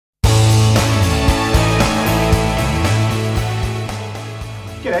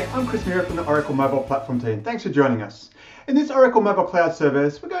Chris Mira from the Oracle Mobile Platform team. Thanks for joining us. In this Oracle Mobile Cloud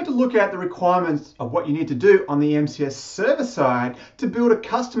Service, we're going to look at the requirements of what you need to do on the MCS server side to build a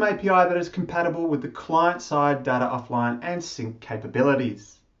custom API that is compatible with the client-side data offline and sync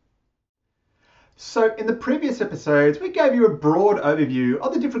capabilities. So in the previous episodes, we gave you a broad overview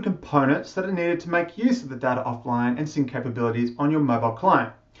of the different components that are needed to make use of the data offline and sync capabilities on your mobile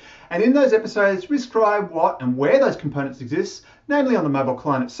client. And in those episodes, we describe what and where those components exist, namely on the mobile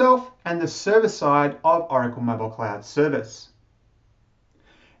client itself and the server side of Oracle Mobile Cloud Service.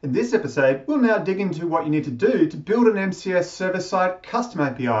 In this episode, we'll now dig into what you need to do to build an MCS server-side custom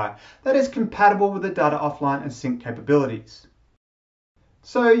API that is compatible with the data offline and sync capabilities.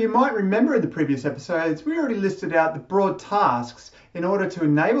 So you might remember in the previous episodes, we already listed out the broad tasks in order to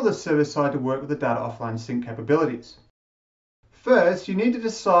enable the server side to work with the data offline and sync capabilities. First, you need to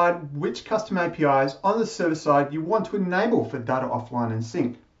decide which custom APIs on the server side you want to enable for data offline and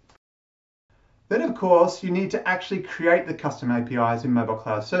sync. Then, of course, you need to actually create the custom APIs in Mobile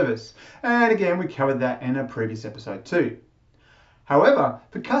Cloud Service. And again, we covered that in a previous episode too. However,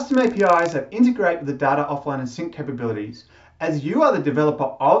 for custom APIs that integrate with the data offline and sync capabilities, as you are the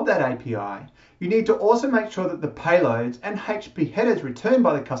developer of that API, you need to also make sure that the payloads and HTTP headers returned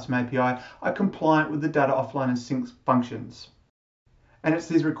by the custom API are compliant with the data offline and sync functions. And it's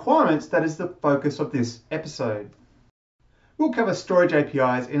these requirements that is the focus of this episode. We'll cover storage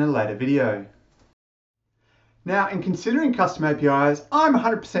APIs in a later video. Now, in considering custom APIs, I'm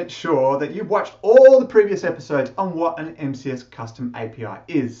 100% sure that you've watched all the previous episodes on what an MCS Custom API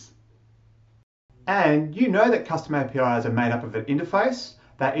is. And you know that custom APIs are made up of an interface,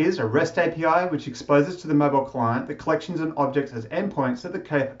 that is a REST API which exposes to the mobile client the collections and objects as endpoints that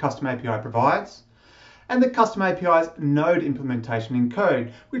the custom API provides, and the custom API's node implementation in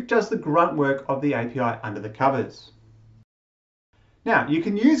code, which does the grunt work of the API under the covers. Now, you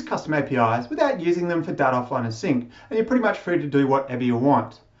can use custom APIs without using them for data offline and sync, and you're pretty much free to do whatever you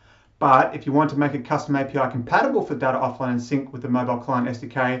want. But if you want to make a custom API compatible for data offline and sync with the mobile client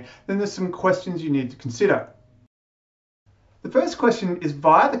SDK, then there's some questions you need to consider. The first question is,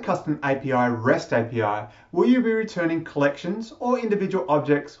 via the custom API REST API, will you be returning collections or individual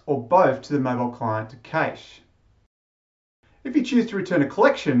objects or both to the mobile client to cache? If you choose to return a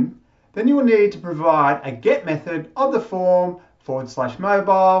collection, then you will need to provide a GET method of the form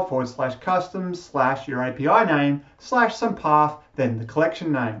 /mobile/custom/ your API name / some path, then the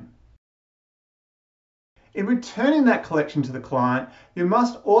collection name. In returning that collection to the client, you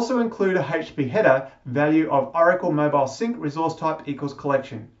must also include a HTTP header value of Oracle Mobile Sync resource type equals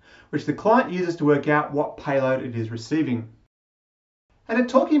collection, which the client uses to work out what payload it is receiving. And in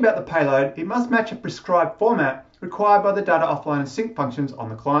talking about the payload, it must match a prescribed format required by the data offline and sync functions on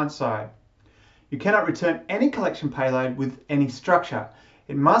the client side. You cannot return any collection payload with any structure.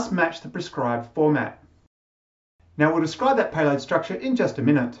 It must match the prescribed format. Now we'll describe that payload structure in just a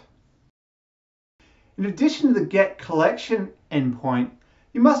minute. In addition to the GET collection endpoint,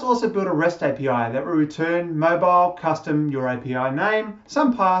 you must also build a REST API that will return mobile, custom, your API name,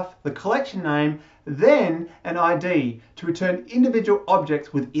 some path, the collection name, then an ID to return individual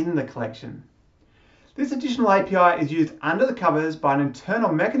objects within the collection. This additional API is used under the covers by an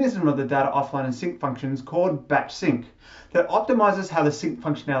internal mechanism of the data offline and sync functions called batch sync that optimizes how the sync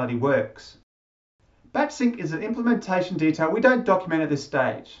functionality works. Batch sync is an implementation detail we don't document at this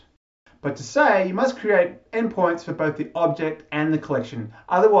stage. But to say, you must create endpoints for both the object and the collection,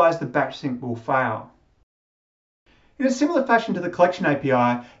 otherwise the batch sync will fail. In a similar fashion to the collection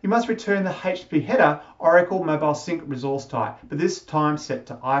API, you must return the HTTP header Oracle Mobile Sync resource type, but this time set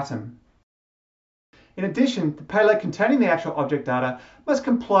to item. In addition, the payload containing the actual object data must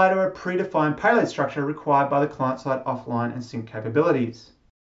comply to a predefined payload structure required by the client-side offline and sync capabilities.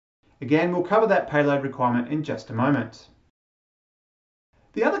 Again, we'll cover that payload requirement in just a moment.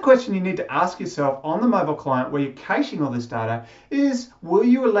 The other question you need to ask yourself on the mobile client where you're caching all this data is, will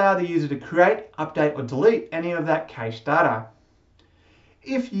you allow the user to create, update, or delete any of that cached data?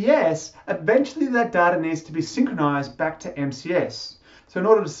 If yes, eventually that data needs to be synchronized back to MCS. So in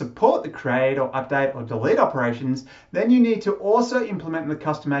order to support the create or update or delete operations, then you need to also implement in the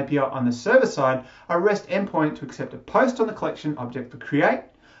custom API on the server side a REST endpoint to accept a post on the collection object for create,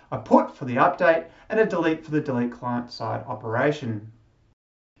 a put for the update, and a delete for the delete client side operation.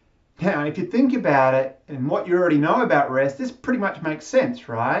 Now, if you think about it and what you already know about REST, this pretty much makes sense,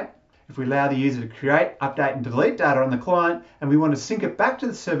 right? If we allow the user to create, update, and delete data on the client, and we want to sync it back to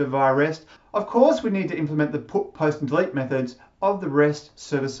the server via REST, of course we need to implement the put, post, and delete methods of the REST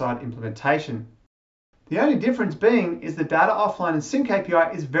server-side implementation. The only difference being is the data offline and sync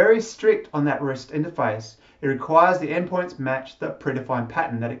API is very strict on that REST interface. It requires the endpoints match the predefined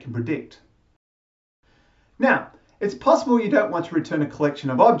pattern that it can predict. Now, it's possible you don't want to return a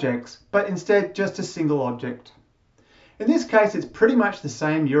collection of objects, but instead just a single object. In this case, it's pretty much the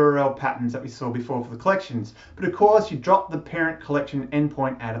same URL patterns that we saw before for the collections, but of course you drop the parent collection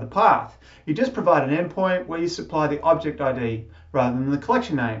endpoint out of the path. You just provide an endpoint where you supply the object ID rather than the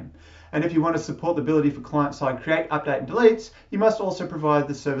collection name. And if you want to support the ability for client-side create, update, and deletes, you must also provide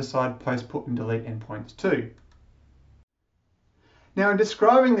the server-side post, put, and delete endpoints too. Now, in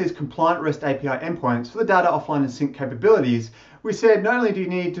describing these compliant REST API endpoints for the data offline and sync capabilities, we said not only do you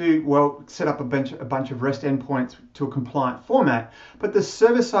need to, set up a bunch of REST endpoints to a compliant format, but the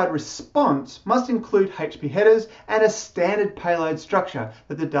server-side response must include HTTP headers and a standard payload structure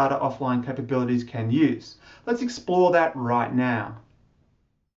that the data offline capabilities can use. Let's explore that right now.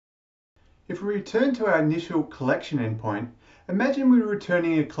 If we return to our initial collection endpoint, imagine we're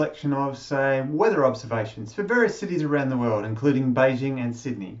returning a collection of, say, weather observations for various cities around the world, including Beijing and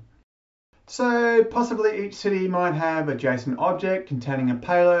Sydney. So possibly each city might have a JSON object containing a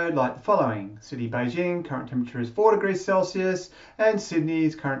payload like the following. City Beijing, current temperature is 4 degrees Celsius, and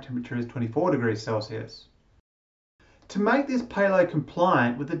Sydney's current temperature is 24 degrees Celsius. To make this payload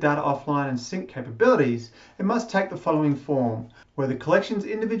compliant with the data offline and sync capabilities, it must take the following form, where the collection's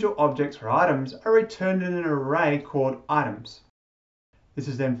individual objects or items are returned in an array called items. This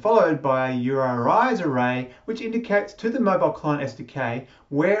is then followed by a URIs array, which indicates to the mobile client SDK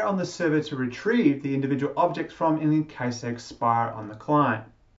where on the server to retrieve the individual objects from in case they expire on the client.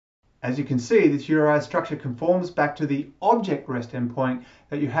 As you can see, this URI structure conforms back to the object REST endpoint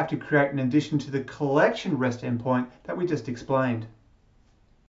that you have to create in addition to the collection REST endpoint that we just explained.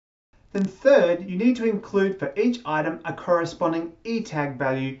 Then third, you need to include for each item a corresponding eTag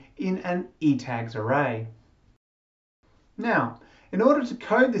value in an eTags array. Now, in order to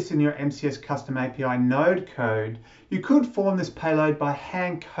code this in your MCS Custom API node code, you could form this payload by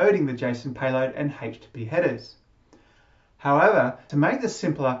hand coding the JSON payload and HTTP headers. However, to make this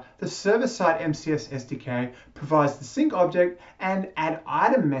simpler, the server-side MCS SDK provides the sync object and add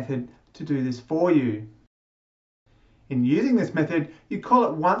item method to do this for you. In using this method, you call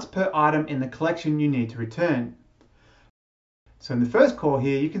it once per item in the collection you need to return. So in the first call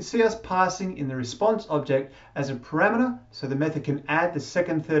here, you can see us passing in the response object as a parameter, so the method can add the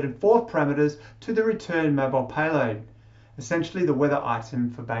second, third, and fourth parameters to the return mobile payload. Essentially the weather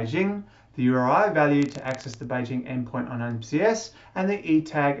item for Beijing, the URI value to access the Beijing endpoint on MCS, and the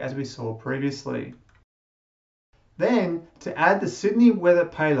eTag as we saw previously. Then, to add the Sydney weather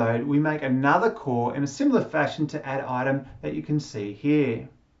payload, we make another call in a similar fashion to add item that you can see here.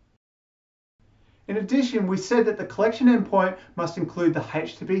 In addition, we said that the collection endpoint must include the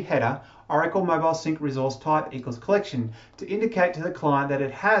HTTP header, Oracle Mobile Sync Resource Type equals collection, to indicate to the client that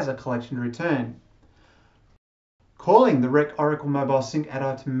it has a collection to return. Calling the Oracle Mobile Sync add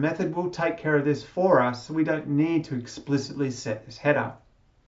item method will take care of this for us, so we don't need to explicitly set this header.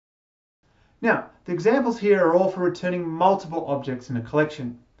 Now, the examples here are all for returning multiple objects in a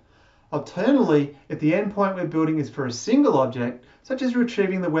collection. Alternatively, if the endpoint we're building is for a single object, such as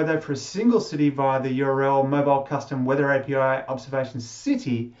retrieving the weather for a single city via the URL Mobile Custom Weather API Observation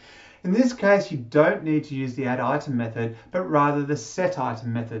City, in this case you don't need to use the add item method, but rather the set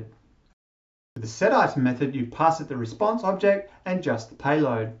item method. With the set item method, you pass it the response object and just the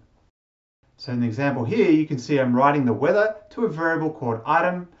payload. So in the example here, you can see I'm writing the weather to a variable called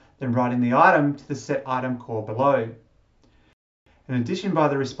item, then writing the item to the set item call below. In addition, by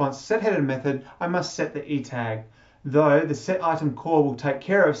the response set header method, I must set the eTag, though the set item call will take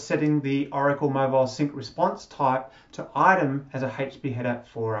care of setting the Oracle Mobile Sync response type to item as a HTTP header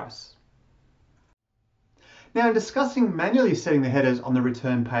for us. Now, in discussing manually setting the headers on the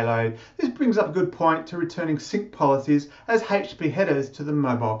return payload, this brings up a good point to returning sync policies as HTTP headers to the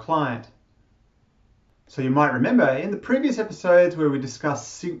mobile client. So you might remember in the previous episodes where we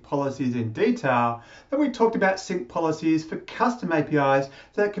discussed sync policies in detail, that we talked about sync policies for custom APIs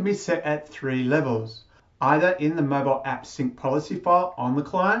that can be set at 3 levels, either in the mobile app sync policy file on the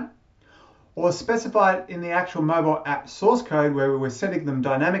client, or specified in the actual mobile app source code where we were setting them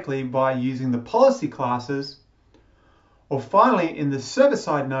dynamically by using the policy classes, or finally in the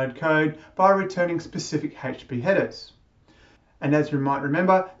server-side node code by returning specific HTTP headers. And as you might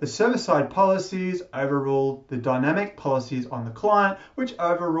remember, the server-side policies overrule the dynamic policies on the client, which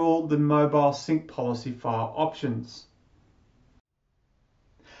overrule the mobile sync policy file options.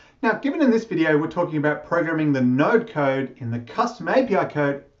 Now, given in this video we're talking about programming the node code in the custom API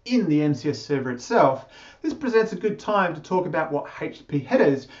code in the MCS server itself, this presents a good time to talk about what HTTP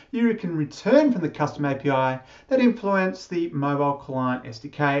headers you can return from the custom API that influence the mobile client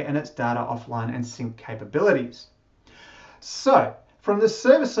SDK and its data offline and sync capabilities. So, from the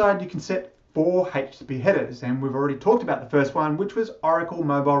server side, you can set 4 HTTP headers, and we've already talked about the first one, which was Oracle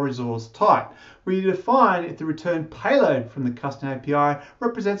Mobile Resource Type, where you define if the return payload from the custom API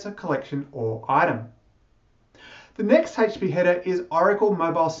represents a collection or item. The next HTTP header is Oracle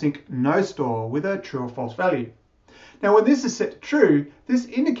Mobile Sync No Store with a true or false value. Now, when this is set to true, this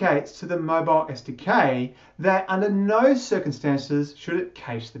indicates to the mobile SDK that under no circumstances should it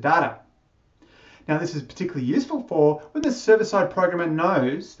cache the data. Now, this is particularly useful for when the server-side programmer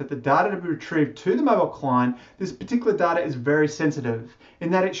knows that the data to be retrieved to the mobile client, this particular data is very sensitive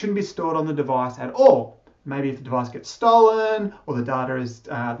in that it shouldn't be stored on the device at all. Maybe if the device gets stolen or the data is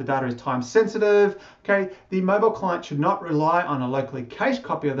time sensitive, okay, the mobile client should not rely on a locally cached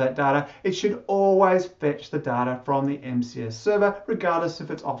copy of that data. It should always fetch the data from the MCS server, regardless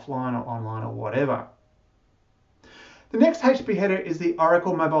if it's offline or online or whatever. The next HTTP header is the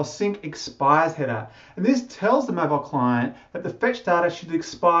Oracle Mobile Sync Expires header, and this tells the mobile client that the fetched data should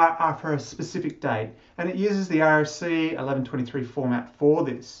expire after a specific date, and it uses the RFC 1123 format for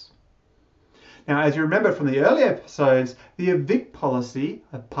this. Now, as you remember from the earlier episodes, the evict policy,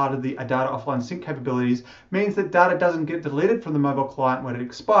 a part of the data offline sync capabilities, means that data doesn't get deleted from the mobile client when it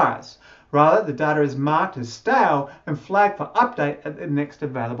expires. Rather, the data is marked as stale and flagged for update at the next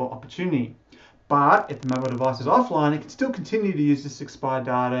available opportunity. But if the mobile device is offline, it can still continue to use this expired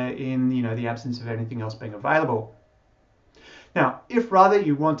data in the absence of anything else being available. Now, if rather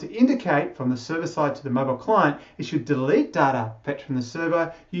you want to indicate from the server side to the mobile client, it should delete data fetched from the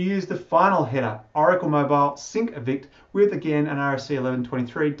server, you use the final header, Oracle Mobile Sync Evict, with again an RFC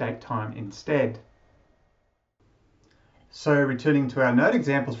 1123 date time instead. So returning to our node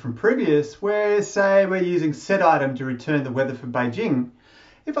examples from previous, where say we're using setItem to return the weather for Beijing.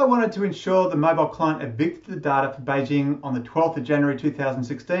 If I wanted to ensure the mobile client evicted the data for Beijing on the 12th of January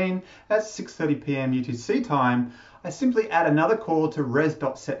 2016 at 6:30 p.m. UTC time, I simply add another call to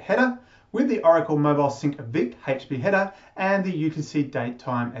res.setHeader with the Oracle Mobile Sync Evict HTTP header and the UTC date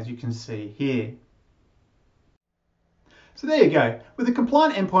time, as you can see here. So there you go. With the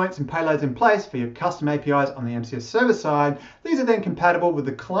compliant endpoints and payloads in place for your custom APIs on the MCS server side, these are then compatible with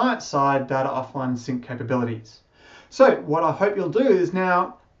the client side data offline sync capabilities. So what I hope you'll do is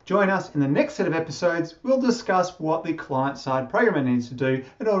now join us in the next set of episodes. We'll discuss what the client-side programmer needs to do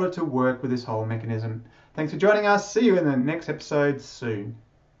in order to work with this whole mechanism. Thanks for joining us. See you in the next episode soon.